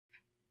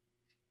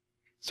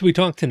So we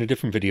talked in a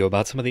different video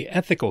about some of the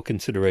ethical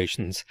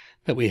considerations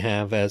that we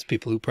have as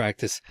people who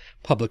practice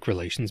public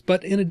relations.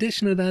 But in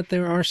addition to that,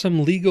 there are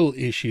some legal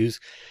issues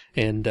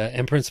and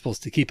principles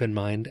to keep in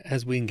mind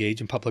as we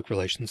engage in public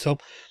relations. So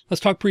let's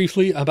talk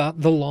briefly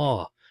about the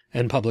law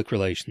and public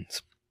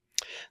relations.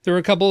 There are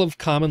a couple of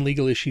common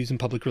legal issues in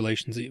public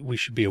relations that we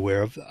should be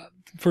aware of.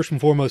 First and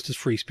foremost is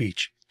free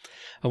speech.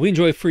 We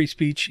enjoy free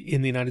speech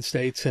in the United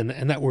States, and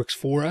that works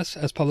for us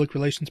as public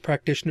relations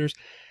practitioners.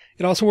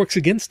 It also works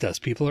against us.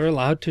 People are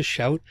allowed to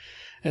shout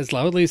as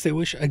loudly as they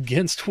wish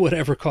against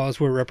whatever cause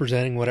we're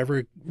representing,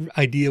 whatever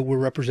idea we're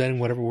representing,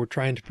 whatever we're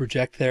trying to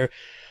project there.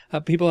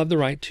 People have the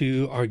right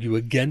to argue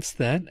against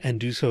that and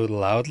do so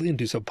loudly and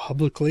do so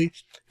publicly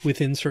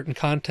within certain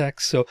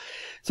contexts.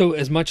 So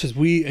as much as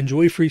we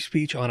enjoy free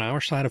speech on our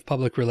side of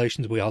public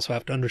relations, we also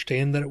have to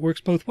understand that it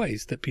works both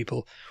ways, that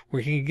people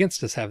working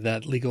against us have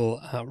that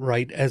legal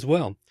right as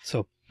well.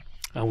 So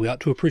we ought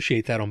to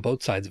appreciate that on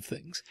both sides of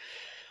things.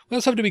 We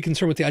also have to be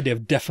concerned with the idea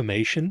of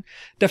defamation.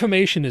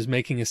 Defamation is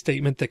making a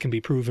statement that can be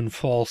proven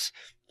false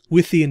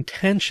with the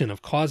intention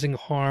of causing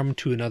harm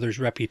to another's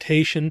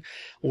reputation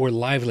or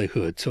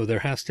livelihood. So there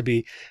has to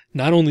be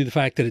not only the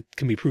fact that it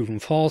can be proven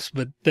false,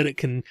 but that it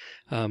can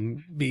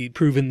be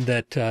proven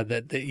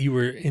that you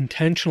were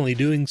intentionally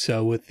doing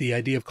so with the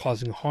idea of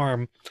causing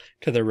harm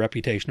to their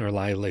reputation or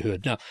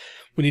livelihood. Now,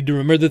 we need to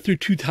remember that there are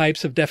two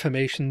types of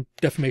defamation.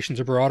 Defamation is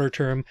a broader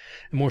term,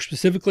 and more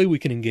specifically, we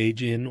can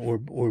engage in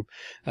or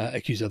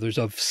accuse others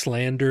of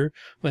slander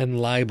and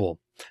libel.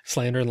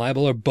 Slander and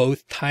libel are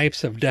both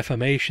types of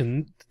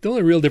defamation. The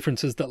only real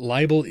difference is that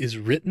libel is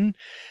written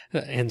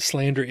and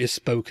slander is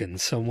spoken.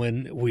 So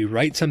when we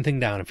write something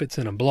down, if it's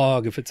in a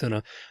blog, if it's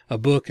in a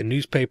book, a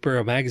newspaper,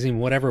 a magazine,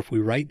 whatever, if we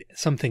write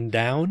something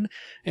down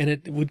and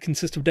it would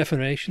consist of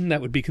defamation,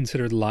 that would be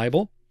considered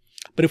libel.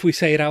 But if we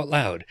say it out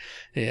loud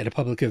at a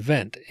public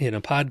event, in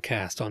a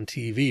podcast, on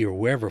TV, or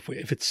wherever,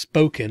 if it's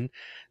spoken,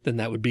 then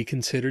that would be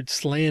considered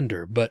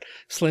slander. But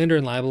slander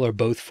and libel are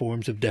both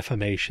forms of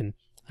defamation,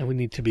 and we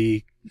need to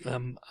be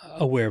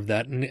aware of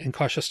that and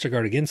cautious to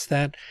guard against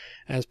that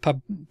as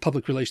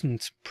public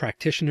relations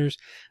practitioners,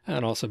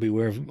 and also be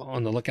aware of,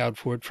 on the lookout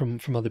for it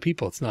from other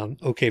people. It's not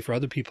okay for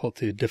other people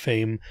to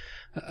defame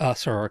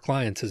us or our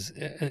clients as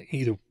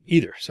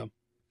either. So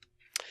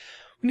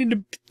we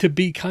need to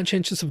be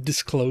conscientious of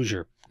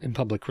disclosure in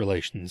public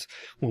relations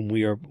when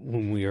we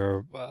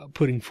are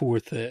putting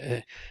forth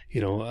a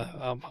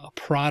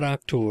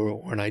product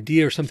or an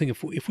idea or something.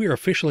 If we are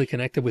officially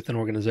connected with an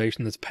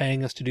organization that's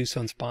paying us to do so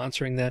and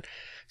sponsoring that,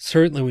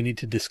 certainly we need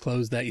to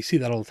disclose that. You see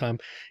that all the time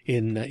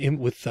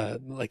with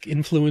like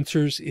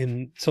influencers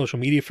in social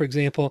media, for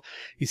example.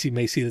 You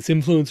may see this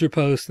influencer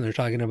post and they're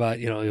talking about,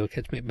 you'll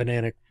catch me at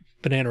Banana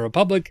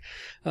Republic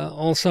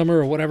all summer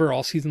or whatever,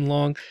 all season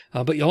long.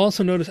 But you'll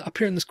also notice up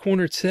here in this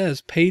corner, it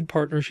says paid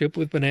partnership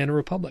with Banana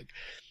Republic.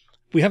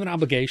 We have an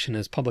obligation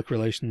as public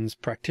relations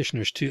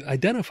practitioners to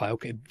identify,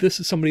 okay, this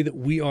is somebody that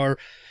we are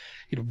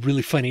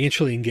really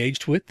financially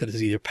engaged with, that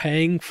is either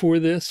paying for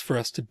this, for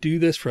us to do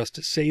this, for us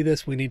to say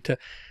this. We need to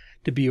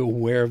be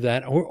aware of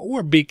that,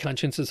 or be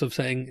conscientious of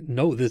saying,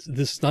 no, this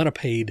is not a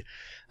paid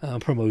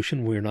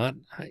promotion. We're not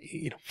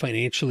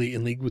financially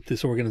in league with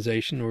this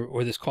organization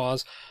or this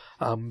cause.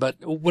 But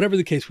whatever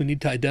the case, we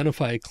need to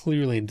identify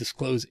clearly and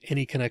disclose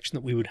any connection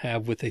that we would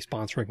have with a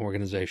sponsoring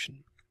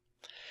organization.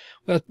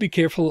 We have to be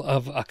careful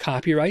of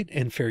copyright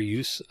and fair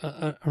use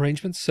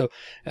arrangements. So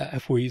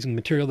if we're using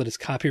material that is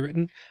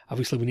copywritten,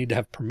 obviously we need to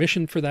have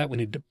permission for that. We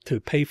need to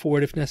pay for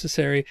it if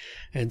necessary,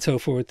 and so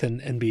forth,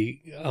 and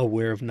be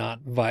aware of not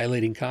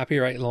violating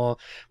copyright law.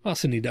 We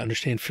also need to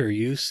understand fair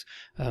use,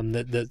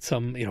 that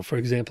some, for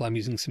example, I'm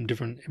using some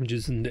different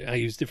images and I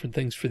use different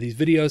things for these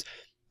videos.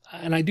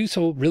 And I do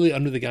so really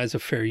under the guise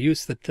of fair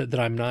use, that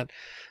I'm not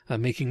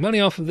making money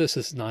off of this.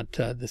 This is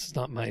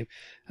not my,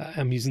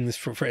 I'm using this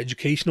for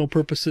educational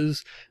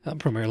purposes,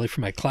 primarily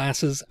for my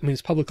classes. I mean,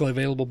 it's publicly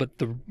available, but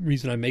the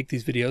reason I make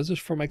these videos is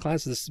for my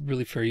classes. This is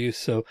really fair use.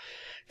 So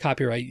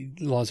copyright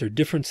laws are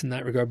different in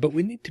that regard, but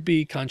we need to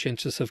be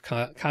conscientious of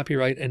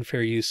copyright and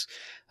fair use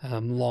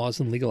laws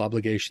and legal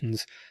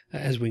obligations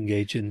as we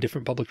engage in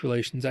different public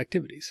relations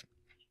activities.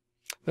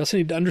 We also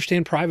need to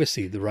understand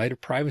privacy. The right of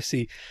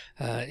privacy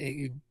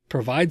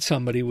provides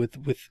somebody with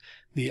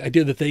the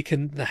idea that they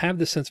can have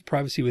this sense of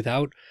privacy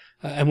without,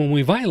 and when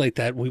we violate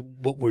that,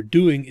 what we're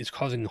doing is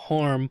causing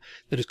harm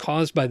that is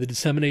caused by the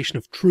dissemination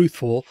of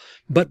truthful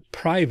but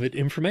private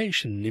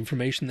information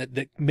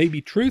that may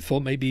be truthful,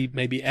 may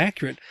be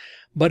accurate,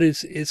 but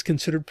is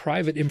considered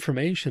private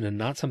information and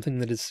not something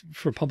that is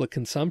for public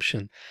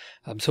consumption.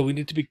 So we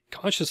need to be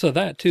cautious of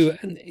that too.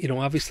 And,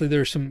 obviously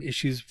there are some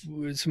issues,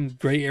 some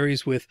gray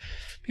areas with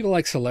people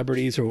like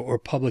celebrities or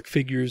public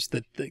figures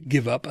that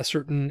give up a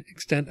certain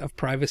extent of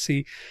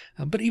privacy.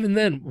 But even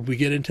then we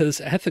get into this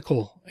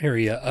ethical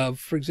area of,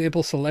 for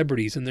example,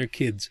 celebrities and their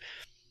kids.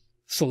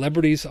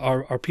 Celebrities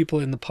are people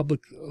in the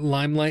public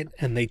limelight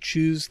and they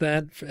choose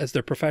that as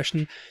their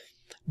profession.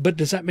 But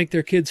does that make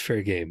their kids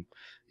fair game?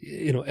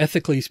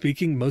 ethically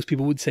speaking, most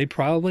people would say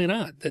probably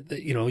not. That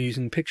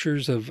using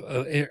pictures of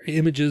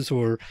images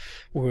or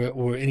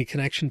any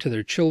connection to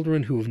their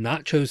children who have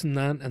not chosen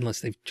that, unless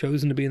they've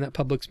chosen to be in that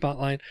public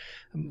spotlight,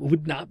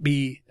 would not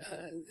be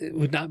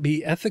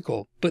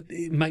ethical. But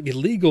it might be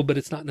legal, but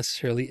it's not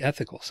necessarily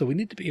ethical. So we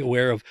need to be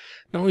aware of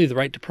not only the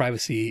right to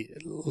privacy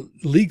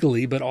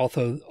legally, but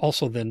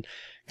also then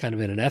kind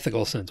of in an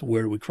ethical sense,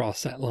 where do we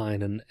cross that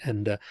line,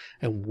 and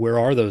where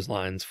are those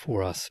lines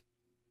for us?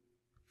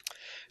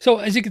 So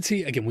as you can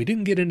see, again, we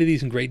didn't get into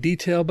these in great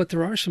detail, but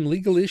there are some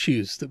legal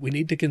issues that we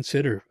need to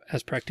consider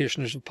as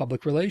practitioners of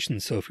public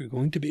relations. So if you're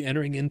going to be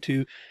entering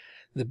into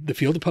the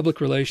field of public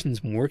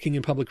relations, working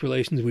in public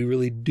relations, we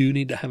really do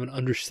need to have an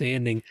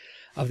understanding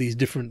of these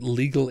different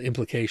legal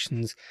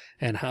implications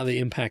and how they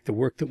impact the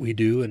work that we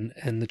do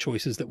and the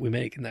choices that we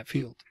make in that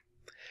field.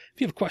 If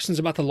you have questions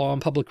about the law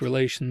in public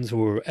relations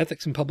or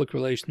ethics in public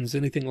relations,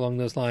 anything along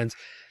those lines,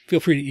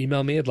 feel free to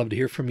email me. I'd love to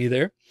hear from you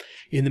there.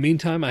 In the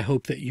meantime, I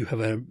hope that you have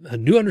a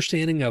new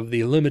understanding of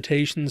the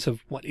limitations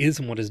of what is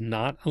and what is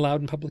not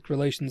allowed in public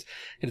relations.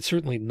 And it's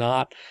certainly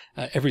not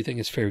everything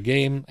is fair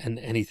game and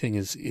anything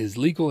is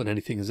legal and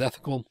anything is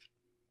ethical.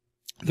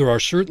 There are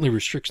certainly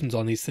restrictions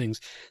on these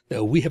things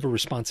that we have a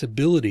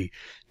responsibility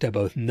to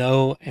both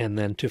know and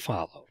then to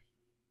follow.